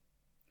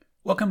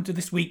Welcome to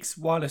this week's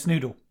Wireless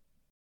Noodle.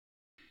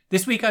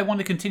 This week I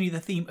want to continue the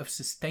theme of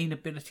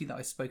sustainability that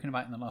I've spoken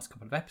about in the last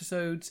couple of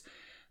episodes,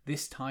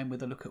 this time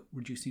with a look at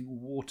reducing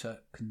water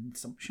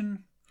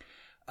consumption.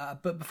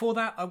 But before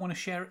that, I want to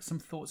share some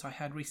thoughts I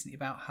had recently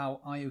about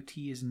how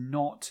IoT is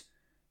not,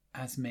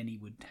 as many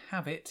would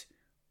have it,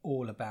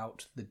 all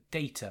about the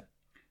data.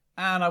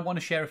 And I want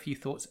to share a few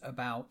thoughts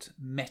about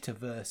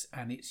metaverse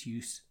and its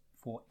use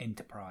for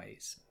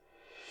enterprise.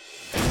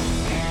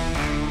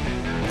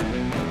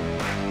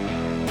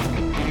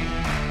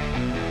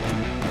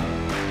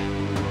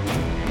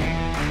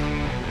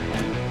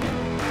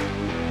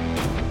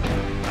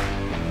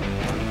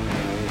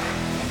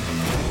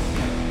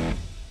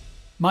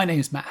 My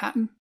name is Matt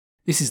Hatton.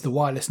 This is the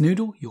Wireless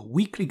Noodle, your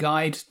weekly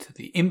guide to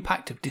the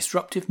impact of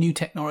disruptive new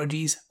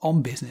technologies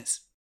on business.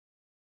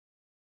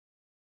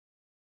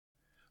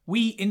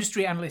 We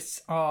industry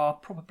analysts are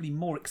probably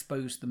more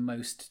exposed than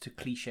most to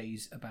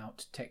cliches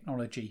about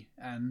technology,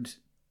 and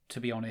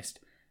to be honest,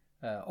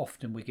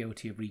 often we're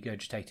guilty of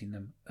regurgitating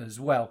them as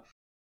well.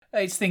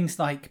 It's things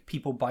like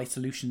people buy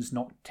solutions,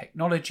 not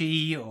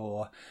technology,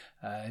 or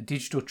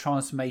digital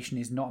transformation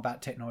is not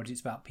about technology, it's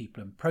about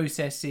people and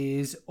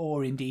processes,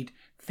 or indeed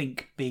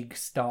think big,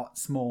 start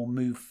small,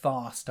 move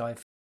fast.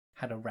 I've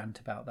had a rant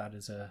about that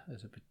as a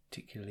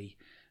particularly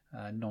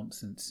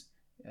nonsense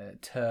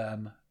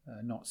term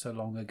not so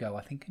long ago.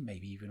 I think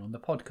maybe even on the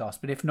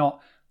podcast, but if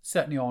not,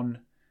 certainly on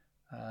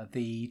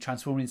the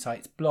Transforma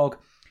Insights blog.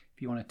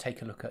 If you want to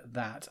take a look at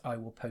that, I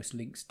will post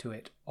links to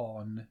it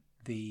on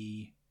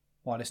the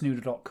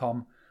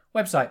wirelessnoodle.com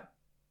website.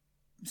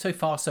 So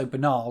far so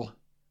banal,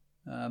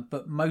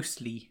 but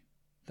mostly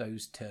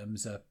those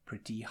terms are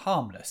pretty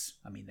harmless.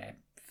 I mean, they're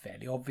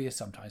fairly obvious.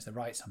 Sometimes they're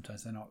right,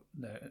 sometimes they're not.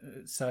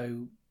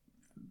 So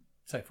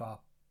far,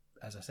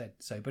 as I said,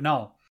 so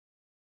banal.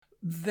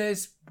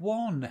 There's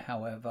one,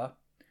 however,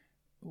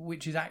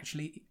 which is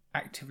actually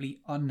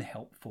actively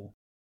unhelpful,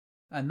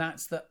 and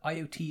that's that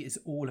IoT is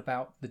all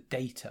about the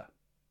data.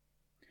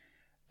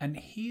 And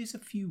here's a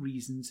few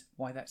reasons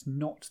why that's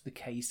not the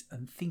case,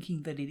 and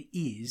thinking that it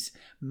is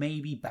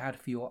may be bad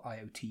for your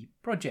IoT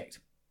project.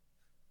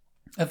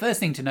 The first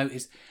thing to note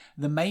is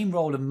the main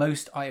role of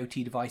most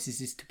IoT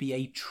devices is to be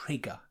a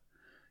trigger,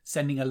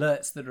 sending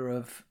alerts that are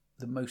of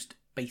the most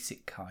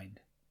basic kind.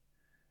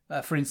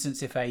 For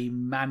instance, if a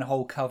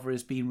manhole cover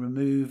is being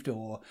removed,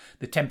 or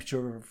the temperature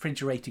of a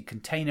refrigerated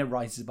container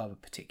rises above a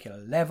particular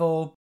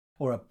level,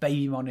 or a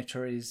baby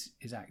monitor is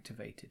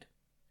activated.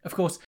 Of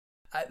course,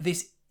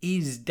 this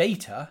is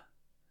data,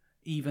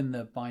 even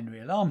the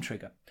binary alarm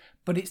trigger,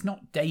 but it's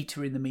not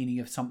data in the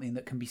meaning of something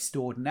that can be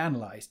stored and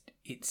analysed.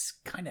 It's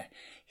kind of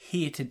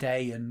here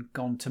today and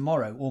gone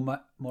tomorrow, or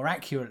more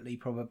accurately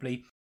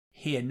probably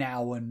here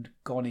now and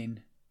gone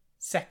in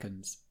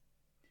seconds.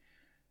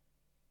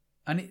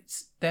 And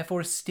it's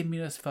therefore a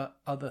stimulus for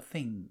other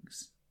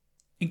things.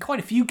 In quite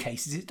a few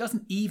cases, it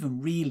doesn't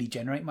even really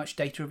generate much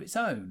data of its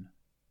own,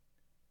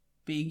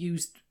 being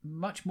used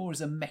much more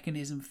as a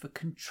mechanism for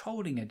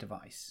controlling a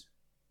device.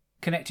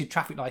 Connected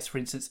traffic lights, for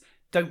instance,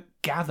 don't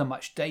gather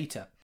much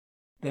data.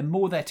 They're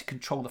more there to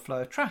control the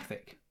flow of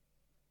traffic.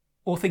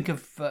 Or think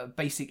of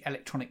basic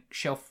electronic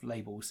shelf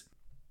labels.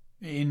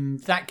 In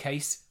that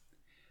case,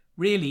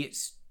 really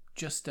it's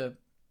just a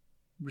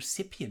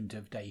recipient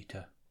of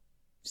data.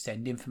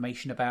 Send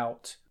information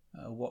about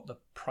what the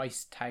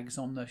price tags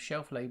on the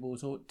shelf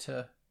labels ought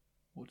to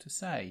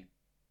say.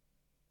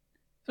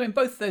 So in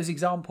both those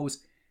examples,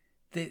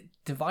 the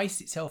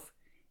device itself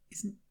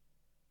isn't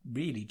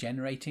really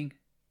generating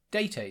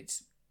data.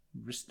 It's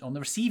on the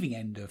receiving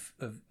end of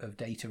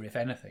data, if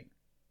anything.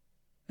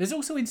 There's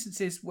also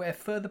instances where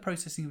further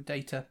processing of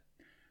data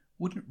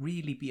wouldn't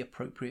really be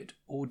appropriate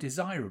or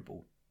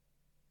desirable.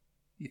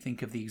 You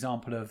think of the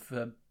example of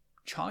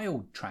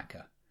child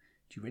tracker.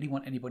 Do you really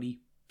want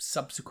anybody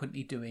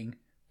subsequently doing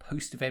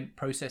post-event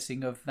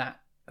processing of that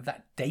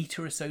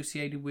data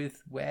associated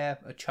with where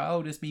a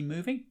child has been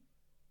moving?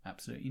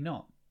 Absolutely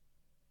not.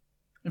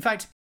 In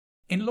fact,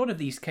 in a lot of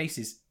these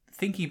cases,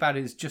 thinking about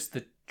it as just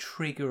the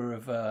trigger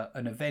of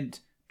an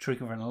event,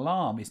 trigger of an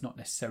alarm, is not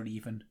necessarily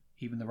even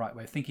the right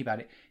way of thinking about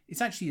it.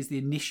 It's actually as the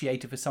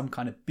initiator for some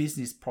kind of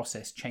business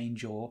process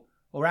change or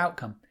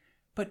outcome,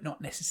 but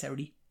not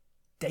necessarily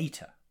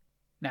data.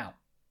 Now,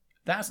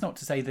 that's not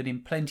to say that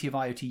in plenty of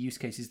IoT use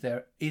cases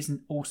there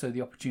isn't also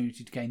the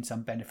opportunity to gain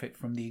some benefit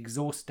from the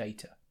exhaust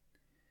data.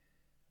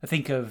 I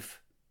think of,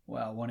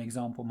 one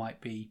example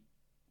might be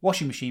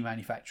washing machine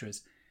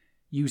manufacturers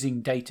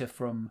using data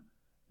from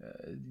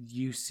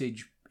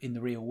usage in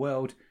the real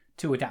world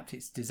to adapt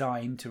its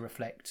design to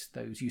reflect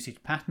those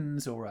usage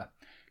patterns, or a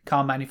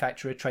car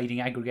manufacturer trading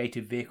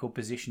aggregated vehicle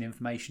position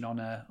information on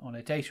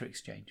a data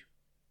exchange.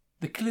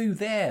 The clue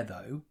there,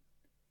 though,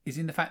 is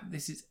in the fact that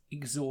this is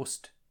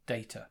exhaust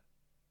data.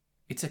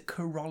 It's a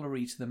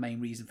corollary to the main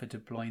reason for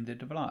deploying the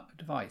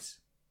device.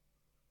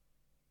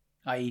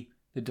 i.e.,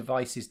 the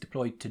device is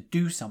deployed to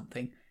do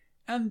something,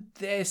 and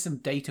there's some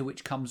data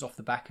which comes off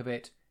the back of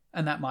it,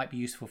 and that might be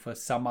useful for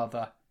some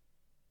other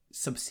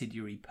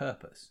subsidiary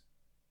purpose.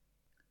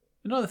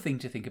 Another thing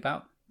to think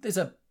about, there's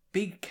a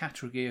big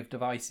category of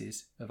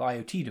devices, of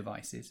IoT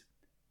devices,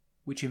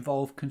 which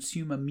involve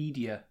consumer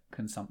media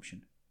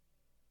consumption.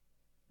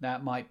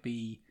 That might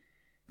be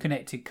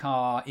connected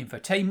car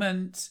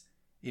infotainment,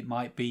 it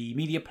might be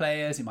media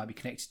players, it might be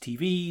connected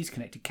TVs,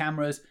 connected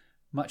cameras,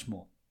 much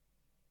more.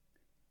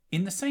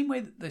 In the same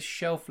way that the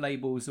shelf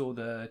labels or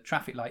the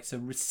traffic lights are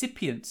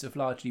recipients of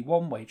largely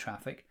one-way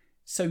traffic,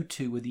 so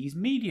too are these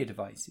media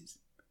devices.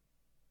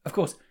 Of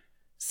course,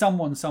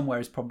 someone somewhere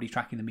is probably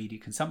tracking the media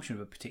consumption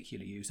of a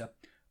particular user,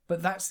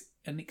 but that's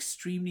an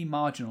extremely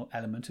marginal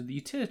element of the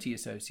utility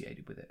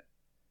associated with it.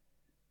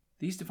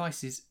 These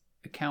devices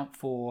account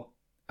for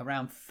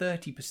around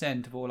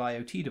 30% of all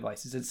IoT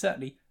devices, and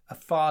certainly a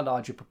far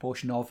larger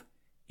proportion of,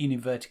 in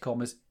inverted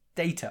commas,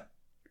 data.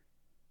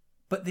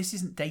 But this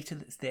isn't data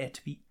that's there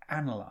to be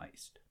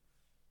analysed.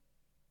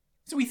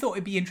 So we thought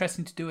it'd be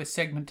interesting to do a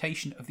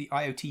segmentation of the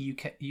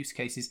IoT use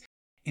cases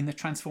in the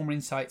Transforma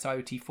Insights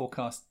IoT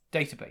Forecast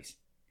database.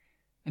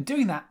 And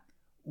doing that,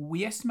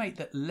 we estimate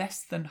that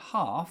less than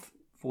half,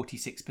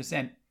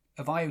 46%,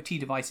 of IoT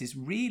devices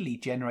really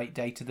generate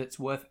data that's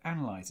worth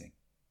analysing.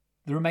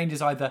 The remainder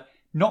is either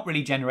not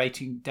really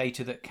generating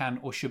data that can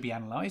or should be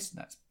analysed,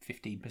 that's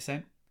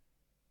 15%,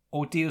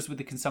 or deals with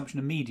the consumption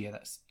of media,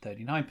 that's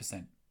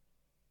 39%.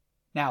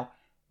 Now,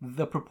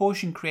 the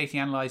proportion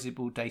creating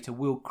analysable data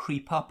will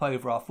creep up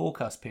over our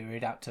forecast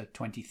period out to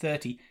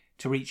 2030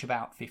 to reach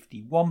about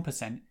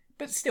 51%,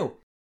 but still,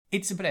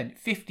 it's a blend,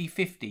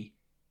 50-50,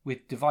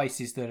 with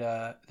devices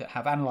that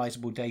have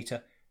analysable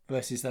data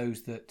versus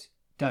those that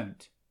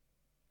don't.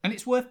 And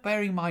it's worth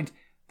bearing in mind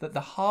that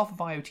the half of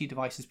IoT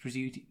devices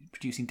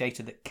producing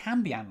data that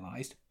can be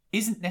analysed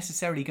isn't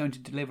necessarily going to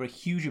deliver a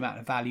huge amount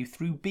of value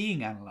through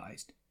being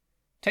analysed.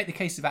 Take the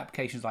case of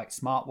applications like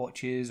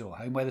smartwatches or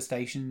home weather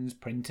stations,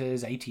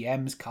 printers,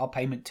 ATMs, car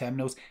payment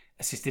terminals,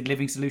 assisted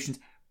living solutions,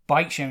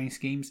 bike sharing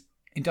schemes,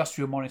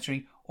 industrial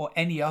monitoring, or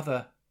any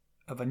other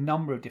of a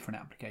number of different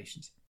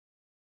applications.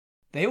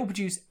 They all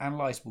produce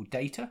analysable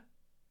data,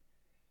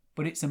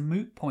 but it's a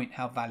moot point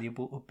how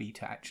valuable it would be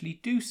to actually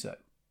do so.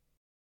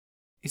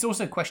 It's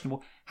also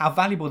questionable how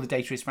valuable the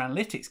data is for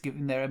analytics,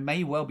 given there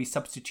may well be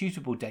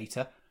substitutable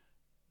data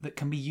that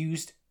can be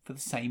used for the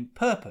same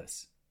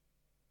purpose.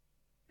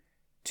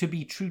 To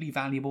be truly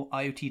valuable,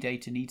 IoT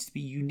data needs to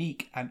be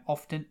unique, and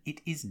often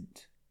it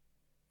isn't.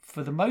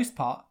 For the most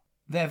part,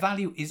 their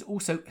value is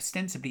also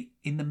ostensibly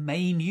in the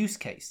main use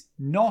case,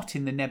 not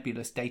in the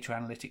nebulous data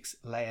analytics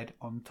layered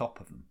on top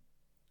of them.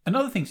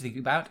 Another thing to think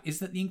about is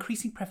that the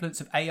increasing prevalence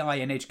of AI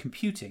and edge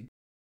computing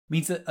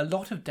means that a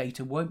lot of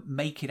data won't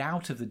make it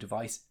out of the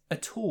device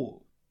at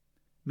all,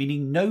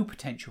 meaning no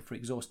potential for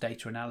exhaust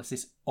data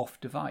analysis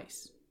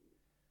off-device.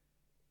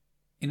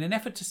 In an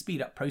effort to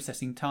speed up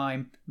processing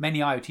time, many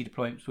IoT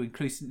deployments will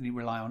increasingly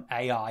rely on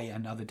AI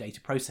and other data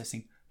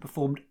processing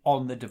performed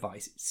on the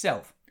device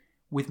itself,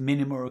 with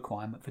minimal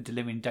requirement for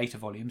delivering data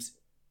volumes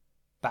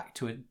back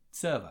to a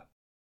server.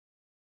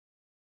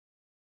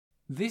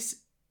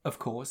 This, of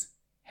course,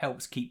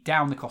 helps keep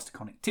down the cost of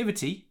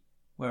connectivity,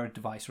 where a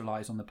device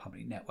relies on the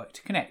public network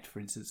to connect, for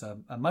instance,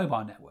 a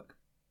mobile network.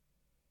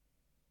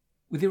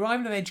 With the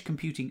arrival of edge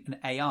computing and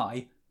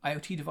AI,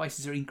 IoT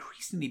devices are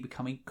increasingly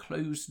becoming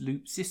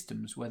closed-loop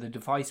systems where the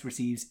device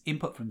receives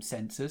input from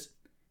sensors,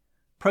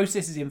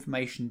 processes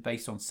information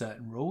based on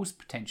certain rules,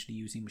 potentially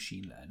using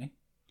machine learning,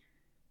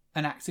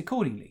 and acts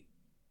accordingly.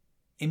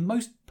 In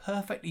most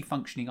perfectly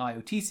functioning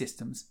IoT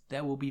systems,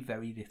 there will be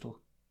very little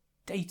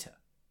data.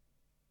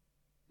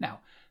 Now,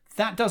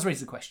 that does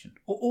raise the question,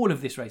 or all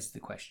of this raises the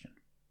question.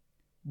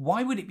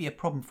 Why would it be a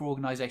problem for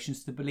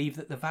organisations to believe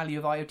that the value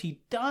of IoT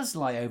does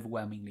lie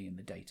overwhelmingly in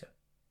the data?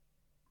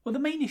 Well, the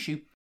main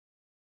issue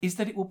is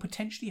that it will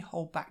potentially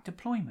hold back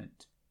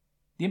deployment.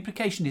 The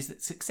implication is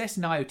that success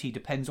in IoT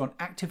depends on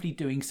actively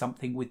doing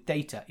something with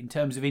data in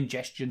terms of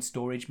ingestion,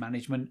 storage,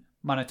 management,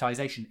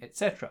 monetization,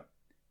 etc.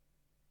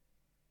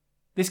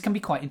 This can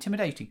be quite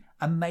intimidating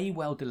and may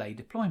well delay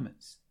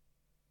deployments.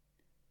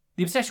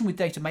 The obsession with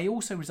data may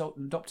also result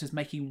in adopters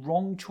making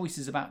wrong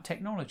choices about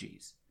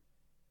technologies.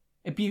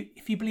 If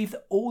you believe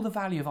that all the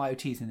value of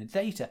IoT is in the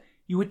data,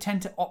 you would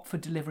tend to opt for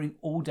delivering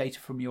all data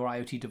from your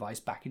IoT device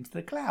back into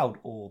the cloud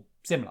or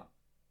similar.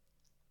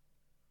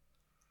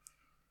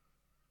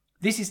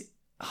 This is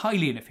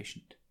highly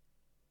inefficient.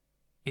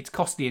 It's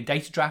costly in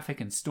data traffic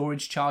and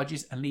storage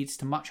charges and leads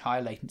to much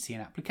higher latency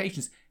in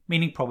applications,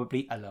 meaning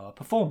probably a lower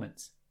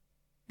performance.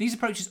 These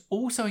approaches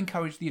also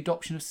encourage the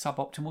adoption of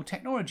suboptimal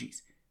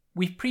technologies.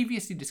 We've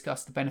previously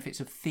discussed the benefits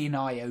of thin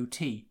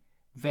IoT,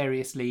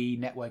 variously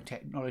network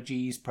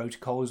technologies,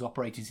 protocols,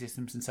 operating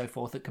systems and so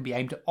forth that can be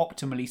aimed at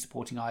optimally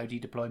supporting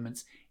IoT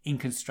deployments in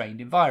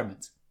constrained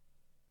environments.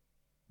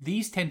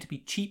 These tend to be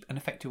cheap and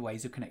effective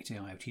ways of connecting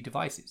IoT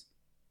devices.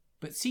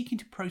 But seeking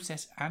to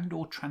process and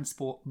or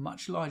transport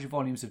much larger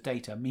volumes of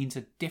data means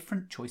a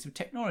different choice of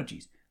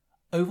technologies,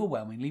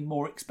 overwhelmingly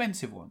more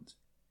expensive ones.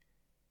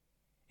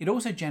 It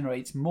also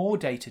generates more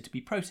data to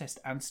be processed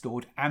and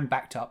stored and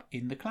backed up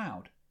in the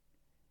cloud,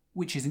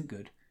 which isn't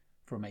good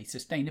from a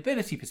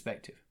sustainability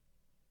perspective.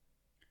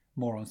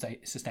 More on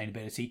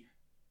sustainability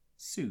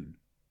soon.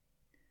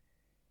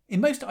 In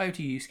most IoT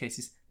use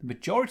cases, the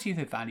majority of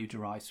the value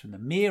derives from the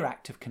mere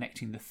act of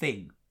connecting the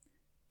thing.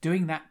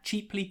 Doing that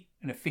cheaply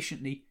and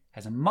efficiently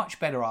has a much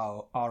better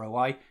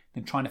ROI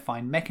than trying to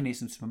find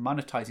mechanisms for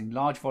monetizing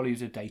large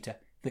volumes of data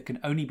that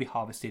can only be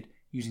harvested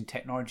using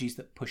technologies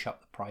that push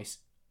up the price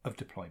of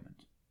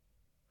deployment.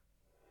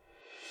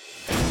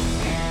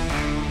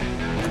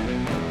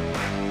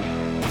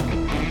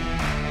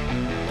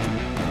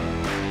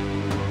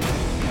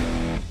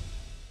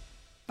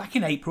 Back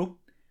in April,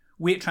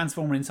 we at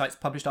Transforma Insights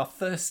published our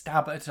first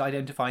stab at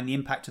identifying the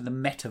impact of the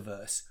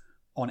metaverse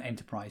on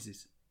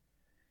enterprises.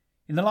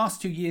 In the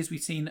last 2 years,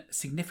 we've seen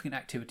significant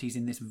activities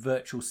in this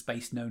virtual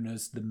space known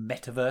as the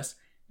metaverse.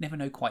 Never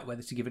know quite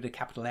whether to give it a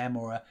capital M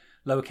or a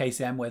lowercase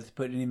m, whether to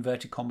put it in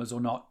inverted commas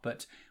or not,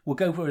 but we'll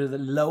go for the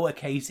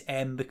lowercase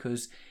m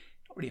because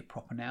it's not really a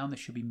proper noun. There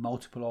should be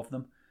multiple of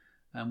them.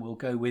 And we'll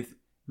go with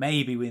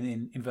maybe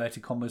within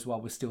inverted commas while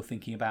we're still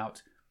thinking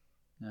about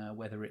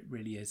whether it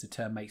really is a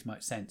term makes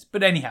much sense.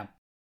 But anyhow,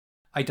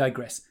 I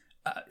digress.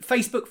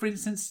 Facebook, for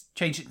instance,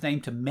 changed its name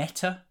to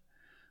Meta.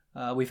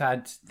 We've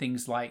had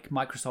things like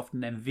Microsoft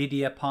and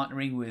Nvidia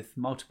partnering with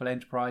multiple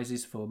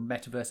enterprises for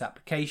metaverse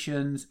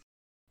applications.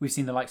 We've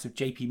seen the likes of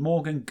JP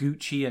Morgan,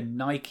 Gucci and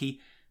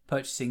Nike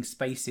purchasing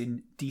space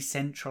in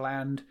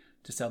Decentraland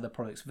to sell their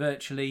products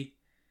virtually.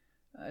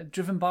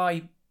 Driven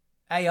by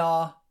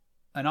AR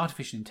and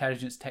artificial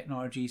intelligence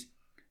technologies,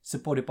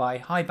 supported by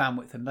high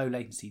bandwidth and low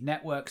latency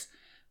networks,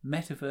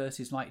 metaverse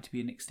is likely to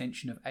be an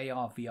extension of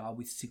AR, VR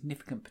with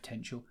significant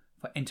potential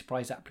for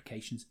enterprise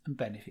applications and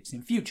benefits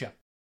in future.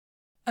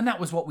 And that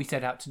was what we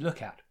set out to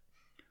look at.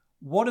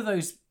 What are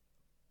those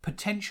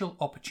potential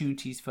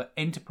opportunities for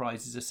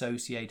enterprises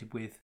associated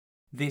with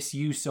this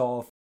use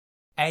of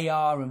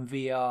AR and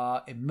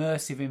VR,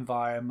 immersive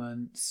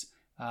environments,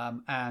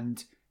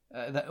 and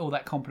all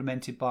that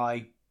complemented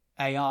by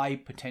AI,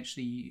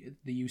 potentially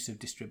the use of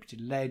distributed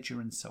ledger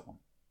and so on.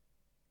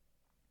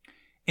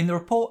 In the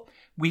report,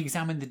 we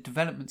examined the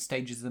development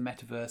stages of the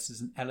metaverse as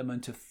an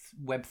element of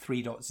Web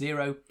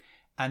 3.0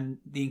 and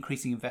the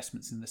increasing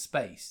investments in the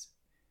space.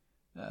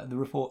 The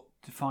report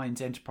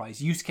defines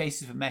enterprise use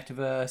cases for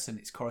metaverse and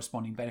its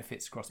corresponding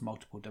benefits across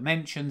multiple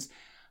dimensions.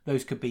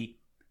 Those could be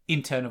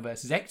internal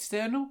versus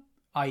external,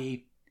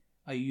 i.e.,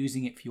 are you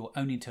using it for your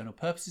own internal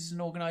purposes as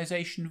an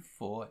organisation,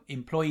 for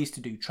employees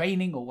to do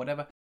training or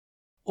whatever,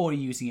 or are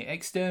you using it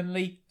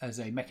externally as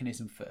a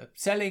mechanism for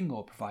selling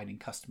or providing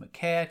customer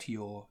care to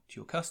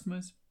your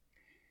customers?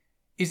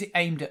 Is it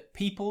aimed at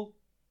people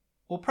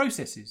or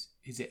processes?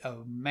 Is it a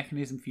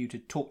mechanism for you to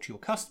talk to your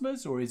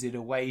customers, or is it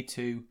a way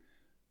to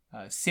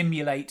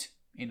simulate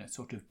in a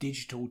sort of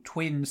digital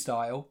twin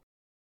style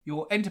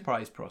your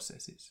enterprise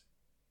processes?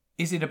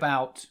 Is it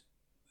about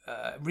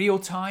real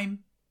time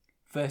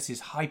versus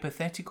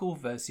hypothetical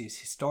versus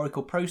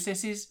historical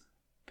processes,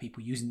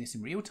 people using this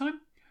in real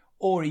time?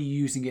 Or are you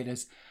using it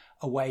as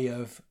a way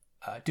of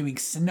doing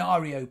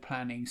scenario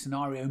planning,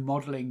 scenario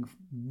modelling,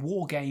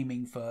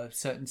 wargaming for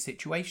certain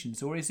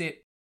situations? Or is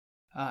it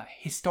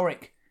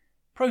historic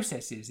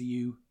processes? Are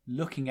you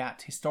looking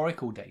at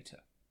historical data?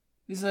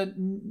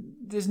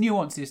 There's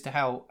nuances to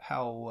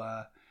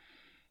how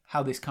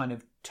this kind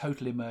of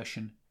total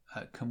immersion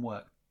can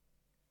work.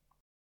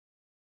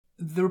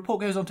 The report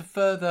goes on to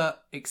further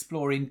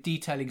explore in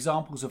detail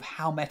examples of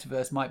how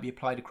metaverse might be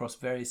applied across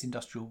various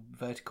industrial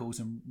verticals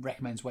and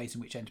recommends ways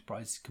in which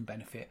enterprises can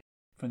benefit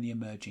from the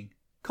emerging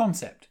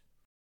concept.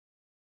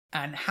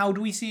 And how do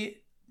we see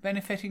it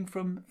benefiting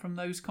from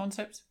those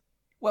concepts?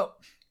 Well,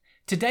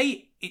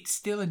 today it's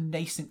still a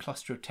nascent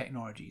cluster of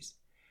technologies,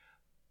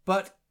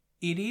 but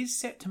it is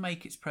set to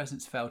make its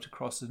presence felt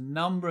across a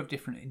number of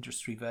different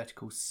industry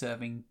verticals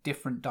serving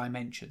different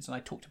dimensions. And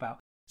I talked about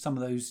some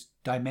of those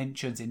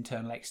dimensions,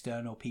 internal,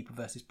 external, people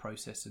versus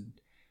process,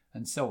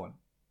 and so on.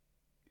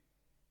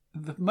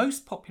 The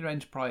most popular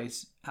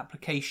enterprise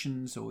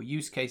applications or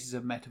use cases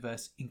of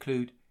metaverse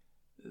include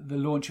the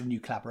launch of new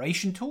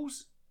collaboration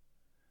tools,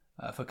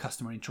 for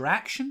customer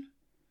interaction,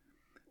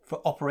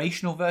 for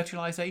operational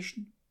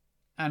virtualization,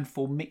 and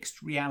for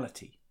mixed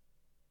reality.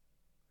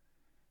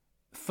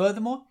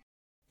 Furthermore,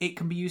 it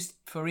can be used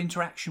for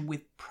interaction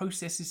with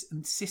processes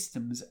and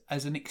systems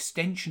as an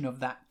extension of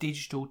that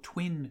digital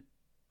twin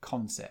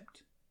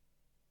concept.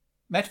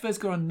 Metaverse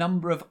got a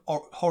number of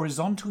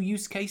horizontal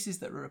use cases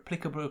that are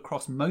applicable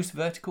across most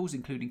verticals,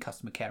 including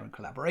customer care and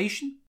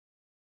collaboration.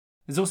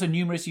 There's also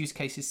numerous use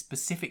cases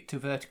specific to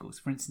verticals,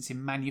 for instance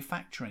in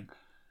manufacturing,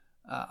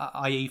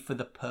 i.e. for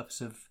the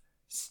purpose of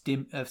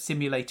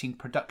simulating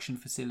production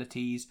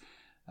facilities,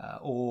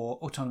 or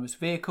autonomous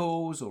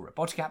vehicles, or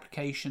robotic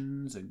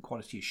applications and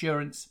quality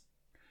assurance,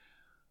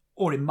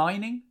 or in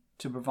mining,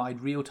 to provide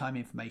real-time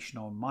information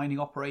on mining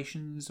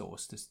operations, or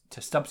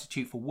to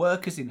substitute for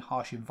workers in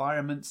harsh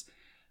environments,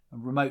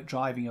 and remote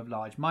driving of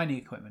large mining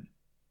equipment.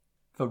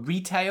 For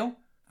retail,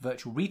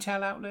 virtual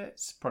retail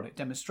outlets, product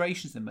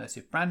demonstrations,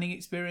 immersive branding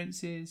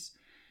experiences.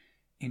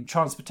 In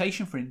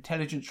transportation, for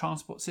intelligent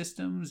transport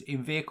systems.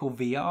 In vehicle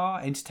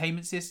VR,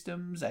 entertainment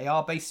systems,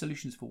 AR-based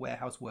solutions for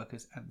warehouse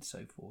workers, and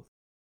so forth.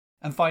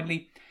 And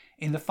finally,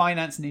 in the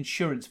finance and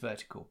insurance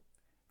vertical,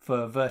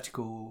 for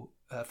virtual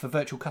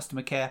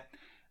customer care,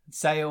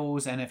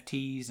 sales,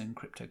 NFTs, and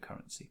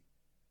cryptocurrency.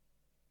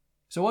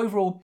 So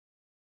overall,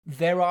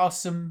 there are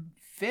some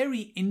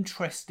very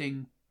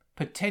interesting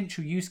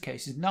potential use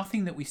cases,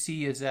 nothing that we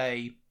see as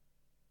a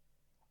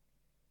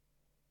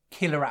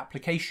killer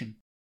application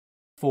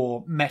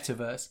for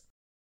metaverse,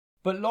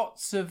 but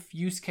lots of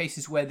use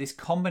cases where this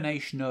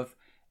combination of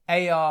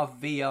AR,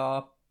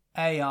 VR,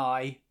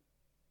 AI,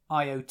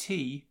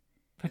 IoT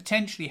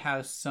potentially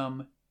has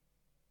some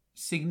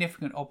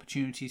significant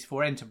opportunities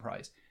for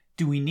enterprise.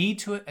 Do we need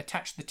to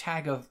attach the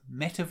tag of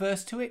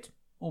metaverse to it?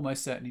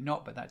 Almost certainly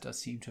not, but that does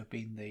seem to have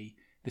been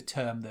the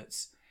term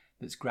that's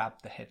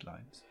grabbed the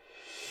headlines.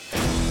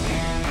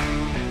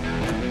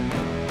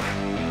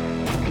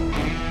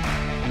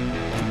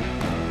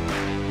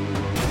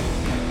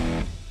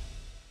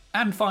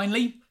 And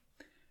finally,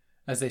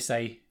 as they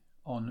say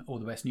on all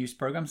the best news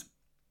programs,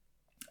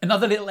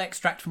 another little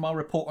extract from our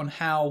report on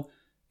how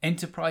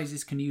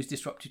enterprises can use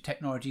disruptive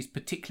technologies,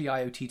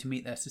 particularly IoT, to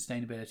meet their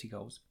sustainability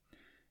goals.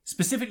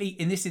 Specifically,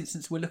 in this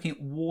instance, we're looking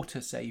at water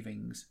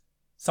savings,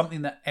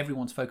 something that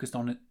everyone's focused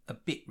on a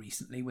bit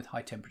recently with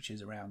high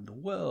temperatures around the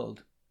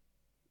world.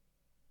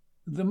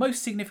 The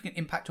most significant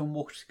impact on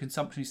water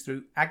consumption is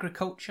through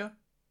agriculture,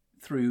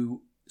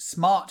 through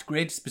smart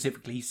grid,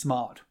 specifically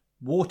smart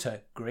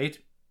water grid,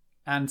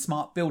 and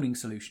smart building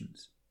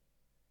solutions.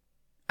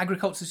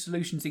 Agriculture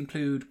solutions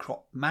include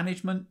crop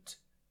management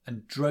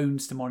and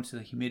drones to monitor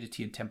the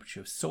humidity and temperature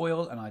of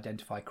soil and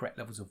identify correct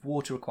levels of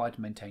water required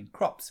to maintain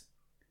crops.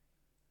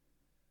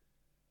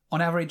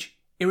 On average,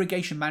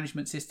 irrigation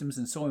management systems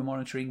and soil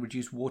monitoring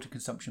reduce water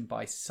consumption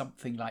by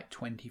something like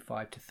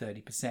 25 to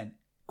 30%.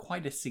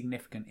 Quite a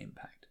significant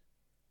impact.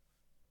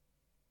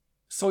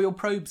 Soil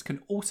probes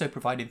can also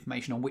provide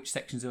information on which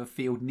sections of a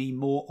field need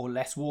more or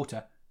less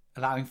water,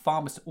 allowing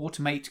farmers to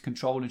automate,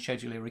 control and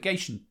schedule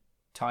irrigation,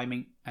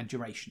 timing and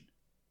duration.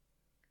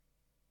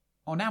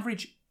 On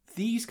average,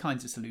 these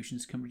kinds of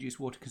solutions can reduce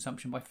water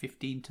consumption by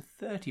 15 to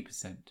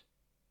 30%.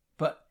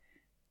 But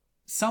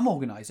some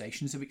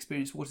organisations have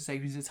experienced water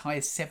savings as high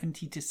as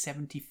 70 to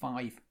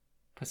 75%.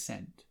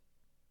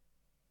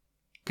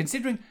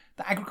 Considering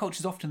that agriculture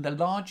is often the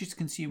largest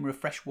consumer of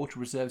freshwater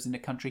reserves in the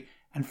country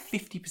and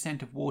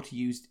 50% of water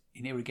used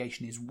in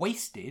irrigation is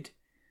wasted,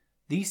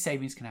 these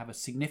savings can have a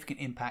significant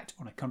impact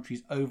on a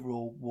country's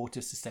overall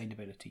water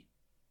sustainability.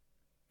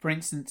 For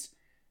instance,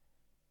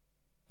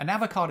 an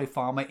avocado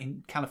farmer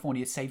in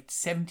California saved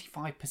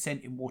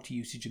 75% in water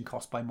usage and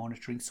cost by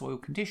monitoring soil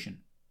condition.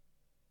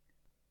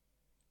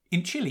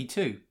 In Chile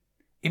too,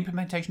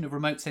 implementation of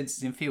remote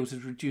sensors in fields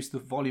has reduced the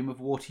volume of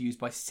water used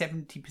by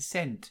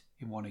 70%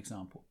 in one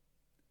example.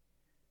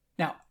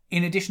 Now,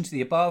 in addition to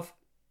the above,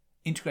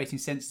 integrating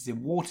sensors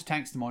in water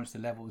tanks to monitor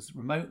levels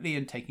remotely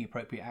and taking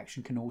appropriate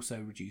action can also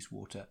reduce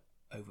water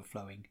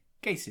overflowing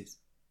cases.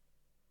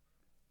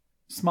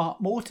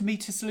 Smart water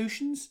meter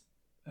solutions,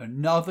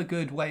 another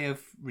good way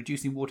of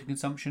reducing water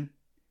consumption,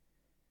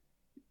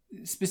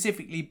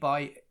 specifically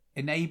by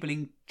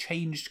enabling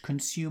changed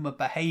consumer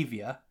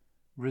behaviour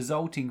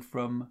resulting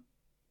from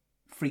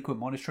frequent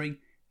monitoring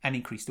and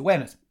increased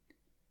awareness.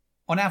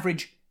 On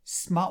average,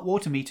 smart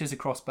water meters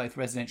across both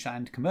residential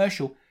and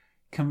commercial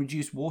can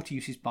reduce water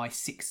usage by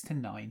 6 to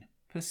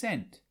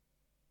 9%.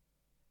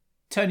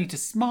 Turning to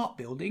smart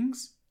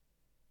buildings,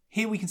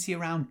 here we can see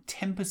around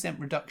 10%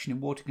 reduction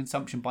in water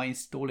consumption by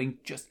installing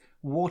just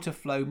water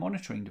flow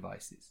monitoring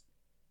devices.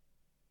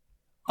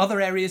 Other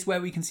areas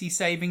where we can see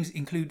savings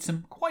include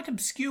some quite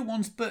obscure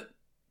ones, but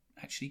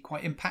actually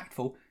quite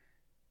impactful,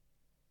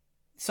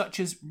 such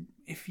as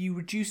if you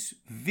reduce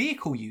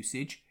vehicle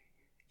usage,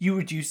 you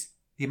reduce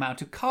the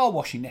amount of car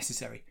washing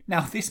necessary.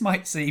 Now, this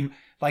might seem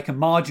like a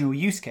marginal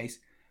use case,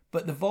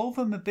 but the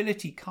Volvo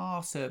Mobility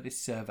Car Service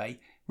Survey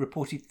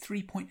reported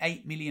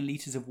 3.8 million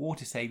litres of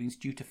water savings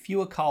due to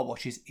fewer car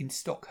washes in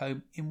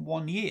Stockholm in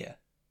 1 year.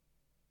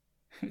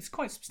 It's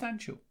quite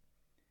substantial.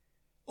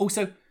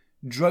 Also,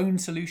 drone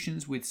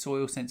solutions with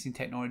soil sensing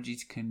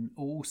technologies can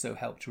also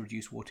help to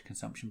reduce water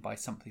consumption by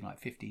something like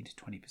 15 to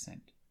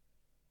 20%.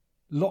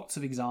 Lots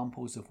of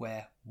examples of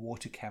where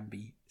water can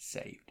be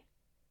saved.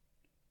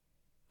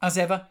 As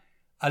ever,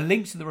 a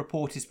link to the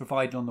report is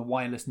provided on the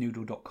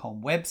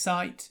wirelessnoodle.com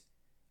website,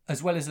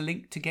 as well as a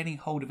link to getting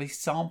hold of a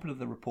sample of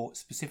the report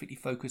specifically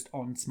focused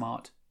on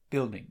smart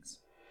buildings.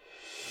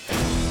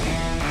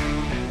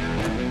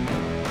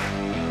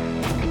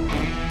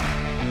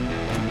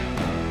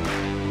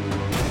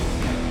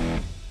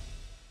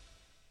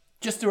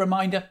 Just a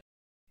reminder,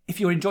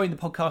 if you're enjoying the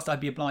podcast, I'd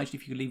be obliged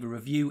if you could leave a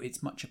review.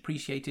 It's much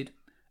appreciated.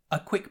 A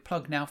quick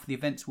plug now for the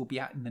events we'll be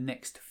at in the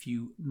next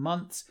few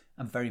months.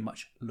 I'm very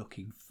much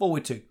looking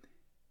forward to.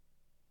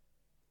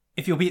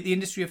 If you'll be at the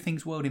Industry of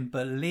Things World in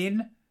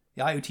Berlin,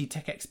 the IoT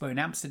Tech Expo in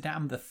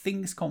Amsterdam, the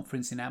Things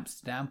Conference in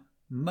Amsterdam,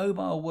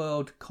 Mobile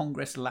World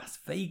Congress Las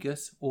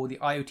Vegas, or the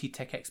IoT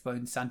Tech Expo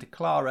in Santa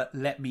Clara,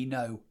 let me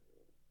know.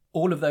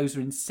 All of those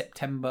are in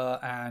September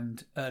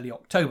and early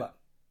October.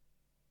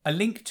 A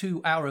link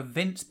to our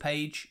events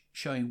page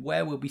showing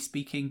where we'll be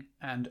speaking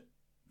and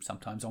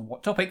sometimes on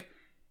what topic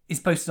is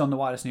posted on the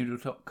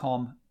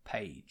wirelessnoodle.com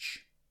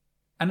page.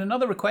 And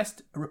another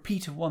request, a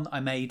repeat of one that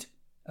I made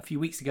a few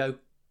weeks ago,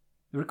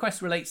 the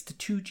request relates to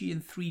 2G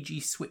and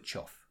 3G switch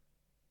off.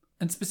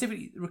 And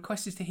specifically, the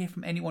request is to hear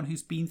from anyone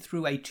who's been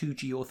through a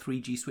 2G or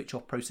 3G switch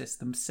off process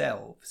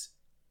themselves.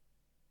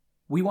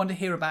 We want to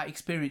hear about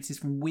experiences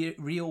from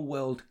real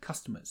world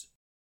customers.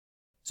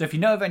 So if you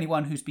know of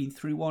anyone who's been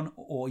through one,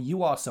 or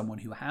you are someone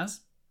who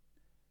has,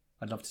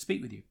 I'd love to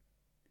speak with you.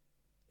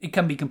 It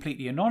can be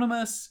completely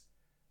anonymous,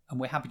 and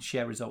we're happy to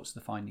share results of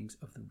the findings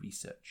of the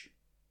research.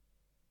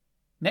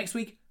 Next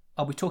week,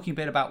 I'll be talking a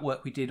bit about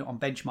work we did on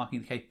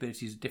benchmarking the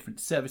capabilities of different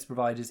service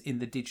providers in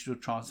the digital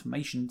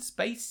transformation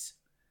space.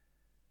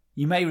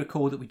 You may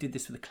recall that we did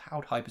this for the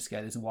cloud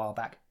hyperscalers a while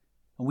back,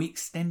 and we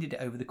extended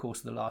it over the course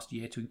of the last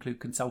year to include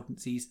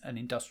consultancies and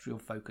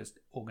industrial-focused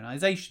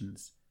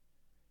organisations.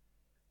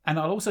 And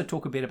I'll also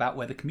talk a bit about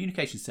whether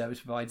communication service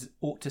providers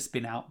ought to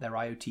spin out their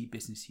IoT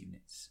business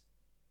units.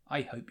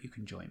 I hope you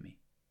can join me.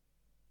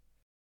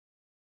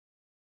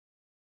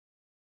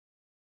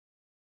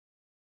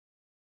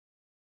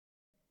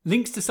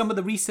 Links to some of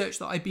the research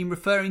that I've been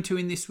referring to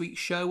in this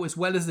week's show, as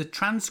well as the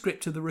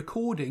transcript of the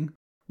recording,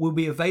 will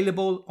be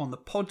available on the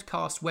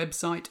podcast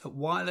website at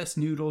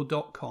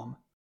wirelessnoodle.com.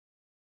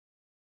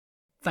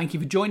 Thank you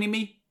for joining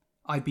me.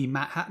 I've been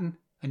Matt Hatton,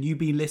 and you've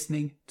been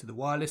listening to The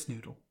Wireless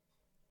Noodle.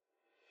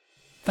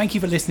 Thank you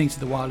for listening to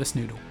The Wireless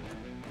Noodle.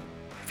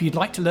 If you'd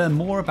like to learn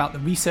more about the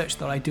research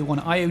that I do on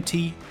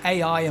IoT,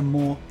 AI and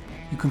more,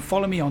 you can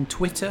follow me on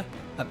Twitter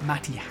at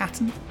Matty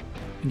Hatton,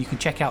 and you can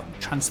check out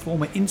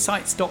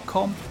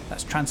transformainsights.com,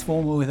 that's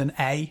Transforma with an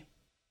A,